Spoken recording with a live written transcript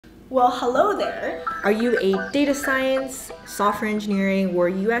Well, hello there! Are you a data science, software engineering, or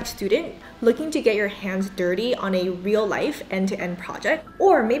UX student looking to get your hands dirty on a real-life end-to-end project?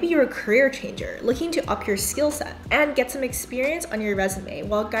 Or maybe you're a career changer looking to up your skill set and get some experience on your resume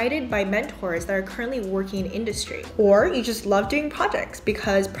while guided by mentors that are currently working in industry. Or you just love doing projects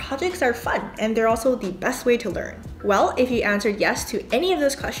because projects are fun and they're also the best way to learn. Well, if you answered yes to any of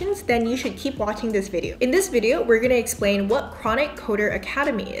those questions, then you should keep watching this video. In this video, we're going to explain what Chronic Coder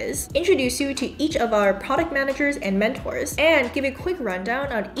Academy is, introduce you to each of our product managers and mentors, and give a quick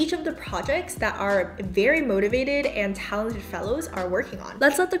rundown on each of the projects that our very motivated and talented fellows are working on.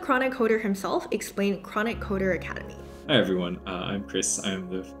 Let's let the Chronic Coder himself explain Chronic Coder Academy. Hi everyone, I'm Chris. I'm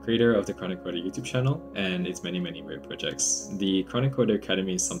the creator of the Chronic Coder YouTube channel and its many great projects. The Chronic Coder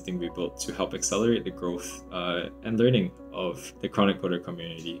Academy is something we built to help accelerate the growth and learning of the Chronic Coder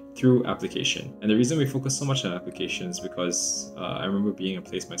community through application. And the reason we focus so much on application is because I remember being in a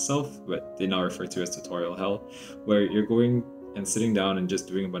place myself, what they now refer to as tutorial hell, where you're going and sitting down and just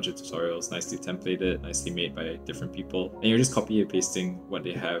doing a bunch of tutorials, nicely templated, nicely made by different people, and you're just copy and pasting what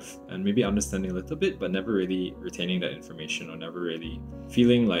they have and maybe understanding a little bit, but never really retaining that information or never really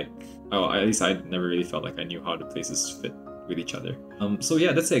feeling like, oh, at least I never really felt like I knew how the places fit with each other. So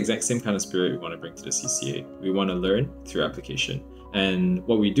yeah, that's the exact same kind of spirit we want to bring to the CCA. We want to learn through application. And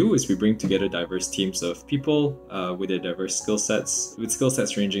what we do is we bring together diverse teams of people with their diverse skill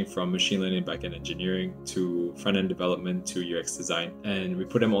sets, ranging from machine learning, backend engineering, to front-end development, to UX design. And we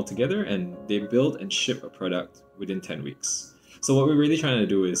put them all together and they build and ship a product within 10 weeks. So what we're really trying to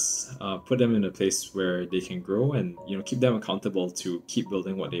do is put them in a place where they can grow and keep them accountable to keep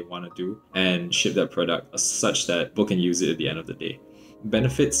building what they want to do and ship that product such that people can use it at the end of the day.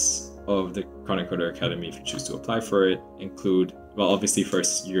 Benefits of the Chronic Coder Academy, if you choose to apply for it, include, well, obviously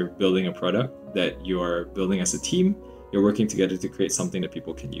first you're building a product that you're building as a team. You're working together to create something that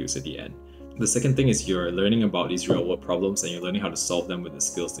people can use at the end. The second thing is you're learning about these real world problems and you're learning how to solve them with the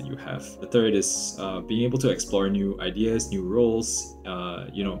skills that you have. The third is being able to explore new ideas, new roles,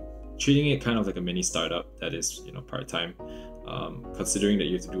 treating it kind of like a mini startup that is, part-time. Considering that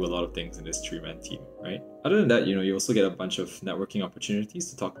you have to do a lot of things in this 3-man team, right? Other than that, you also get a bunch of networking opportunities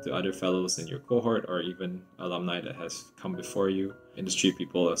to talk to other fellows in your cohort or even alumni that has come before you, industry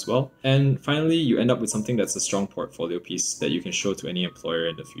people as well. And finally, you end up with something that's a strong portfolio piece that you can show to any employer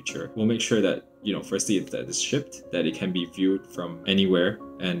in the future. We'll make sure that, firstly, that it's shipped, that it can be viewed from anywhere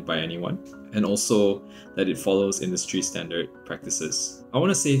and by anyone, and also that it follows industry standard practices. I want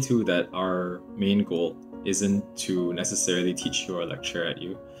to say too that our main goal isn't to necessarily teach you or lecture at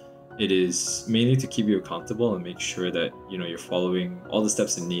you. It is mainly to keep you accountable and make sure that you're following all the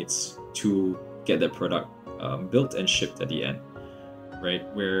steps it needs to get that product built and shipped at the end, right?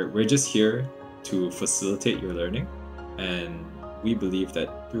 We're just here to facilitate your learning, and we believe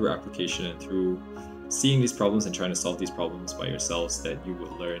that through application and through seeing these problems and trying to solve these problems by yourselves, that you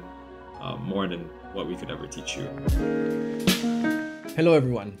would learn more than what we could ever teach you. Hello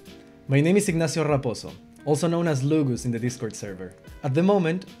everyone, my name is Ignacio Raposo, also known as Lugus in the Discord server. At the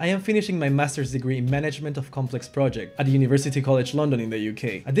moment, I am finishing my master's degree in Management of Complex Projects at University College London in the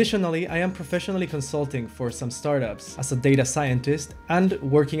UK. Additionally, I am professionally consulting for some startups as a data scientist and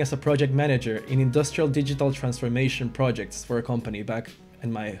working as a project manager in industrial digital transformation projects for a company back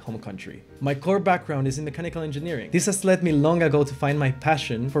in my home country. My core background is in mechanical engineering. This has led me long ago to find my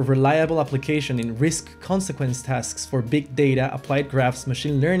passion for reliable application in risk-consequence tasks for big data, applied graphs,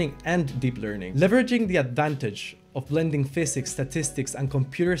 machine learning, and deep learning. Leveraging the advantage of blending physics, statistics, and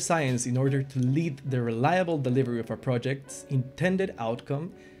computer science in order to lead the reliable delivery of a project's intended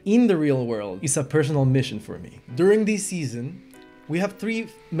outcome in the real world is a personal mission for me. During this season, we have 3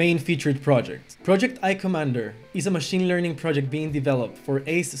 main featured projects. Project iCommander is a machine learning project being developed for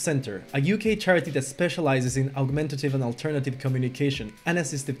ACE Center, a UK charity that specializes in augmentative and alternative communication and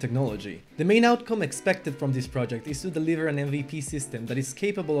assistive technology. The main outcome expected from this project is to deliver an MVP system that is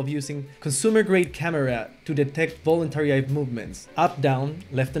capable of using consumer-grade camera to detect voluntary eye movements, up, down,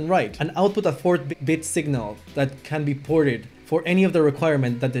 left, and right, and output a 4-bit signal that can be ported for any of the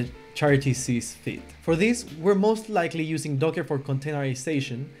requirements that the charity sees fit. For this, we're most likely using Docker for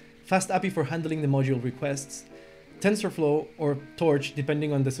containerization, FastAPI for handling the module requests, TensorFlow or Torch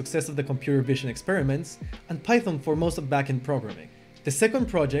depending on the success of the computer vision experiments, and Python for most of backend programming. The second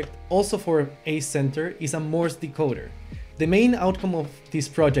project, also for ACE Center, is a Morse decoder. The main outcome of this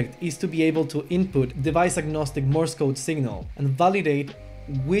project is to be able to input device-agnostic Morse code signal and validate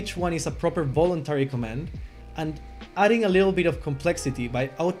which one is a proper voluntary command, and adding a little bit of complexity by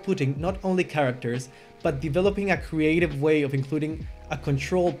outputting not only characters, but developing a creative way of including a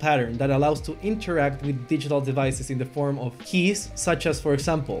control pattern that allows to interact with digital devices in the form of keys, such as, for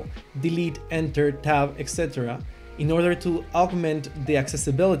example, delete, enter, tab, etc., in order to augment the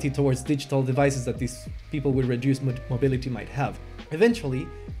accessibility towards digital devices that these people with reduced mobility might have. Eventually,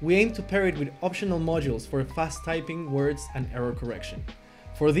 we aim to pair it with optional modules for fast typing, words, and error correction.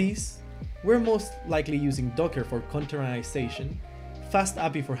 For these, we're most likely using Docker for containerization, Fast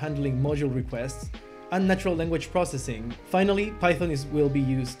API for handling module requests, and natural language processing. Finally, Python will be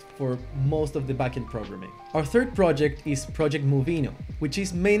used for most of the backend programming. Our third project is Project Moovino, which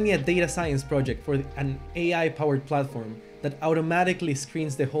is mainly a data science project for an AI-powered platform that automatically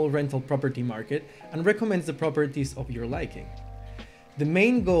screens the whole rental property market and recommends the properties of your liking. The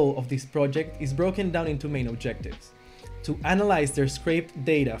main goal of this project is broken down into main objectives: to analyze their scraped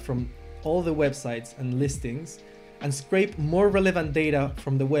data from all the websites and listings, and scrape more relevant data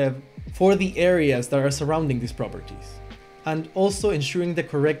from the web for the areas that are surrounding these properties, and also ensuring the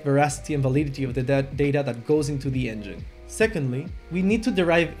correct veracity and validity of the data that goes into the engine. Secondly, we need to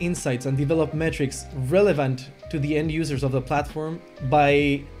derive insights and develop metrics relevant to the end users of the platform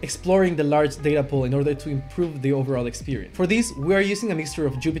by exploring the large data pool in order to improve the overall experience. For this, we are using a mixture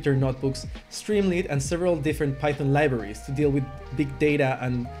of Jupyter notebooks, Streamlit, and several different Python libraries to deal with big data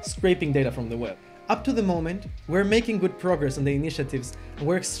and scraping data from the web. Up to the moment, we're making good progress on the initiatives, and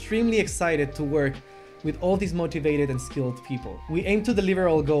we're extremely excited to work with all these motivated and skilled people. We aim to deliver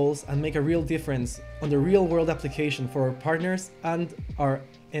our goals and make a real difference on the real-world application for our partners and our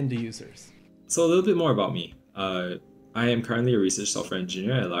end users. So a little bit more about me. I am currently a research software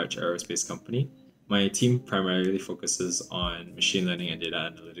engineer at a large aerospace company. My team primarily focuses on machine learning and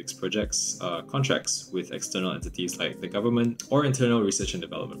data analytics projects, contracts with external entities like the government, or internal research and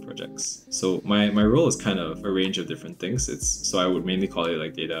development projects. So my role is kind of a range of different things. So I would mainly call it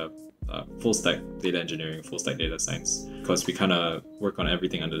like full stack data engineering, full stack data science, because we kind of work on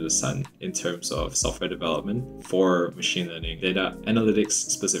everything under the sun in terms of software development for machine learning, data analytics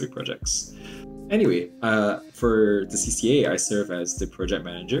specific projects. Anyway, for the CCA, I serve as the project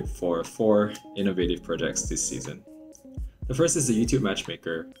manager for 4 innovative projects this season. The first is the YouTube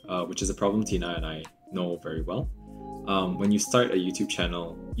Matchmaker, which is a problem Tina and I know very well. When you start a YouTube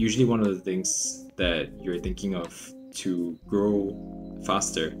channel, usually one of the things that you're thinking of to grow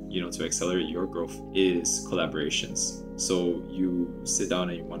faster, to accelerate your growth, is collaborations. So you sit down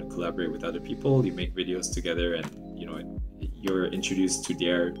and you want to collaborate with other people, you make videos together, and you're introduced to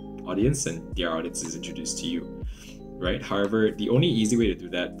their audience and their audience is introduced to you, right? However, the only easy way to do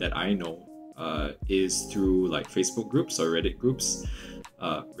that I know is through like Facebook groups or Reddit groups,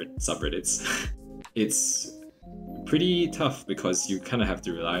 subreddits. It's pretty tough because you kind of have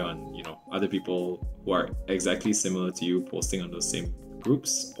to rely on other people who are exactly similar to you posting on those same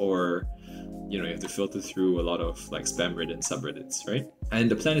groups, or you have to filter through a lot of like spam ridden subreddits, right?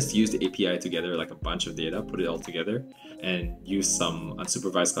 And the plan is to use the API to gather like a bunch of data, put it all together, and use some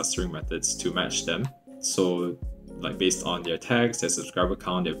unsupervised clustering methods to match them. So like based on their tags, their subscriber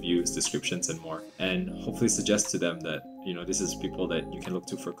count, their views, descriptions, and more, and hopefully suggest to them that this is people that you can look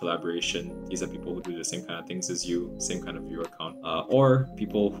to for collaboration. These are people who do the same kind of things as you, same kind of viewer count, or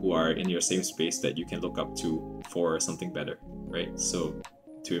people who are in your same space that you can look up to for something better, right? So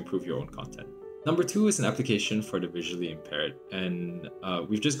to improve your own content. Number 2 is an application for the visually impaired, and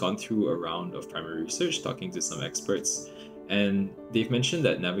we've just gone through a round of primary research talking to some experts, and they've mentioned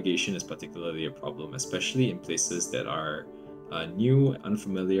that navigation is particularly a problem, especially in places that are new,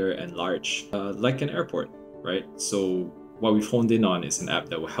 unfamiliar, and large, like an airport, right? So what we've honed in on is an app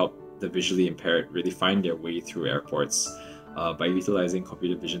that will help the visually impaired really find their way through airports by utilizing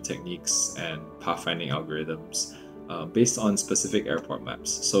computer vision techniques and pathfinding algorithms based on specific airport maps.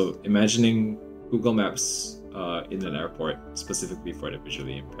 So imagining Google Maps in an airport specifically for the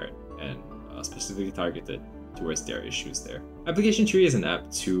visually impaired and specifically targeted towards their issues there. Application Tree is an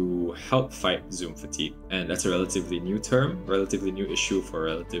app to help fight Zoom fatigue, and that's a relatively new term, relatively new issue for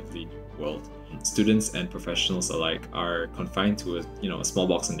a relatively new world. Students and professionals alike are confined to a small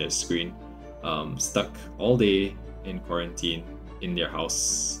box on their screen, stuck all day in quarantine in their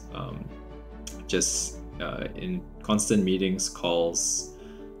house, in constant meetings, calls,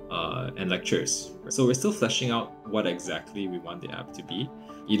 and lectures. So we're still fleshing out what exactly we want the app to be,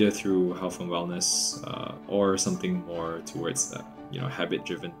 either through health and wellness or something more towards a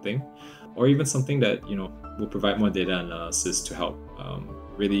habit-driven thing, or even something that will provide more data analysis to help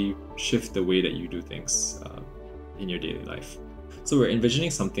really shift the way that you do things in your daily life. So we're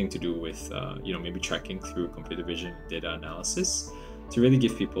envisioning something to do with maybe tracking through computer vision data analysis to really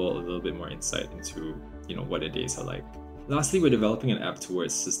give people a little bit more insight into what their days are like. Lastly, we're developing an app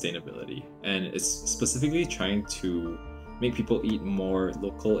towards sustainability, and it's specifically trying to make people eat more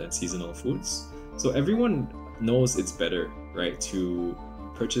local and seasonal foods. So everyone knows it's better, right, to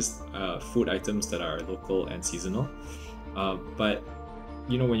purchase food items that are local and seasonal. But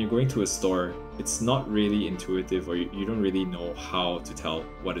you know, when you're going to a store, it's not really intuitive, or you don't really know how to tell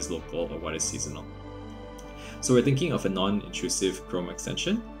what is local or what is seasonal. So we're thinking of a non-intrusive Chrome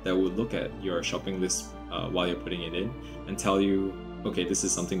extension that would look at your shopping list while you're putting it in and tell you, okay, this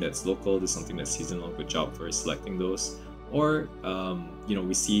is something that's local, this is something that's seasonal, good job for selecting those. Or, you know,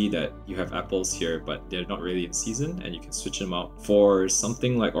 we see that you have apples here, but they're not really in season, and you can switch them out for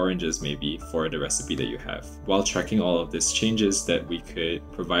something like oranges, maybe, for the recipe that you have. While tracking all of these changes, that we could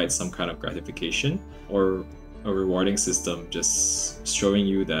provide some kind of gratification or a rewarding system, just showing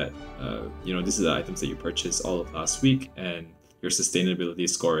you that, you know, this is the items that you purchased all of last week, and your sustainability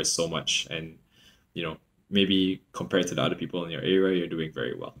score is so much, and, you know, maybe compared to the other people in your area, you're doing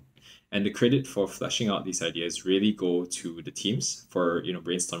very well. And the credit for fleshing out these ideas really go to the teams for, you know,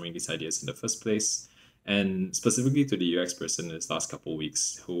 brainstorming these ideas in the first place, and specifically to the UX person in this last couple of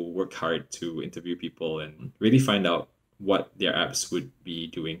weeks who worked hard to interview people and really find out what their apps would be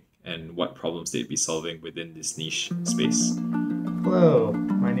doing and what problems they'd be solving within this niche space. Hello,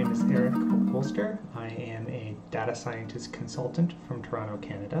 my name is Eric Holster. I am a data scientist consultant from Toronto,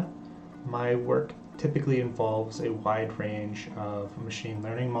 Canada. My work typically involves a wide range of machine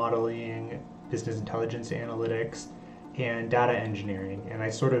learning modeling, business intelligence analytics, and data engineering. And I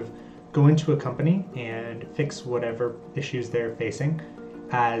sort of go into a company and fix whatever issues they're facing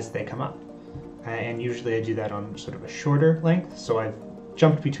as they come up. And usually I do that on sort of a shorter length. So I've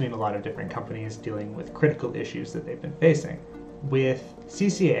jumped between a lot of different companies dealing with critical issues that they've been facing. With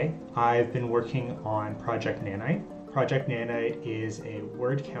CCA, I've been working on Project Nanite. Project Nanite is a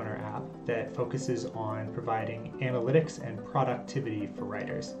word counter app that focuses on providing analytics and productivity for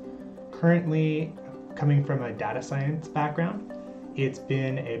writers. Currently, coming from a data science background, it's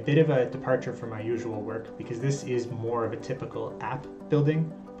been a bit of a departure from my usual work because this is more of a typical app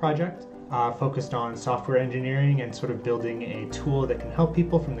building project focused on software engineering and sort of building a tool that can help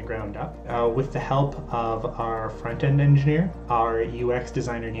people from the ground up. With the help of our front-end engineer, our UX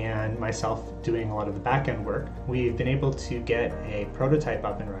designer, and myself doing a lot of the back-end work, we've been able to get a prototype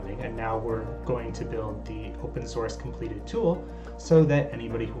up and running, and now we're going to build the open source completed tool so that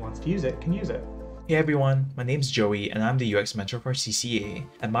anybody who wants to use it can use it. Hey everyone, my name's Joey and I'm the UX mentor for CCA,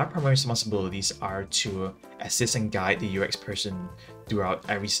 and my primary responsibilities are to assist and guide the UX person throughout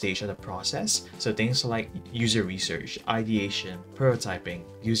every stage of the process. So things like user research, ideation, prototyping,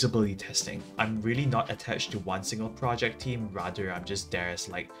 usability testing. I'm really not attached to one single project team, rather I'm just there as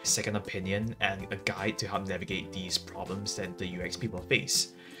like a second opinion and a guide to help navigate these problems that the UX people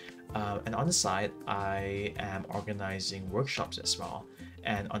face. And on the side, I am organizing workshops as well.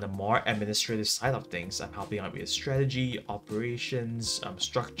 And on the more administrative side of things, I'm helping out with strategy, operations,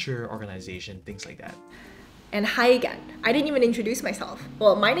 structure, organization, things like that. And hi again. I didn't even introduce myself.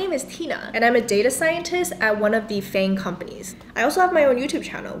 Well, my name is Tina, and I'm a data scientist at one of the FANG companies. I also have my own YouTube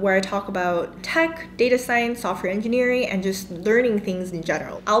channel where I talk about tech, data science, software engineering, and just learning things in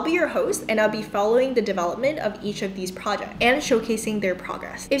general. I'll be your host, and I'll be following the development of each of these projects and showcasing their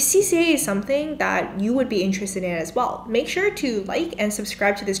progress. If CCA is something that you would be interested in as well, make sure to like and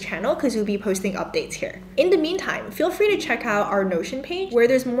subscribe to this channel because we'll be posting updates here. In the meantime, feel free to check out our Notion page where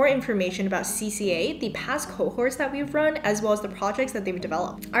there's more information about CCA, the past cohorts that we've run, as well as the projects that they've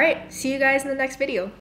developed. All right, see you guys in the next video.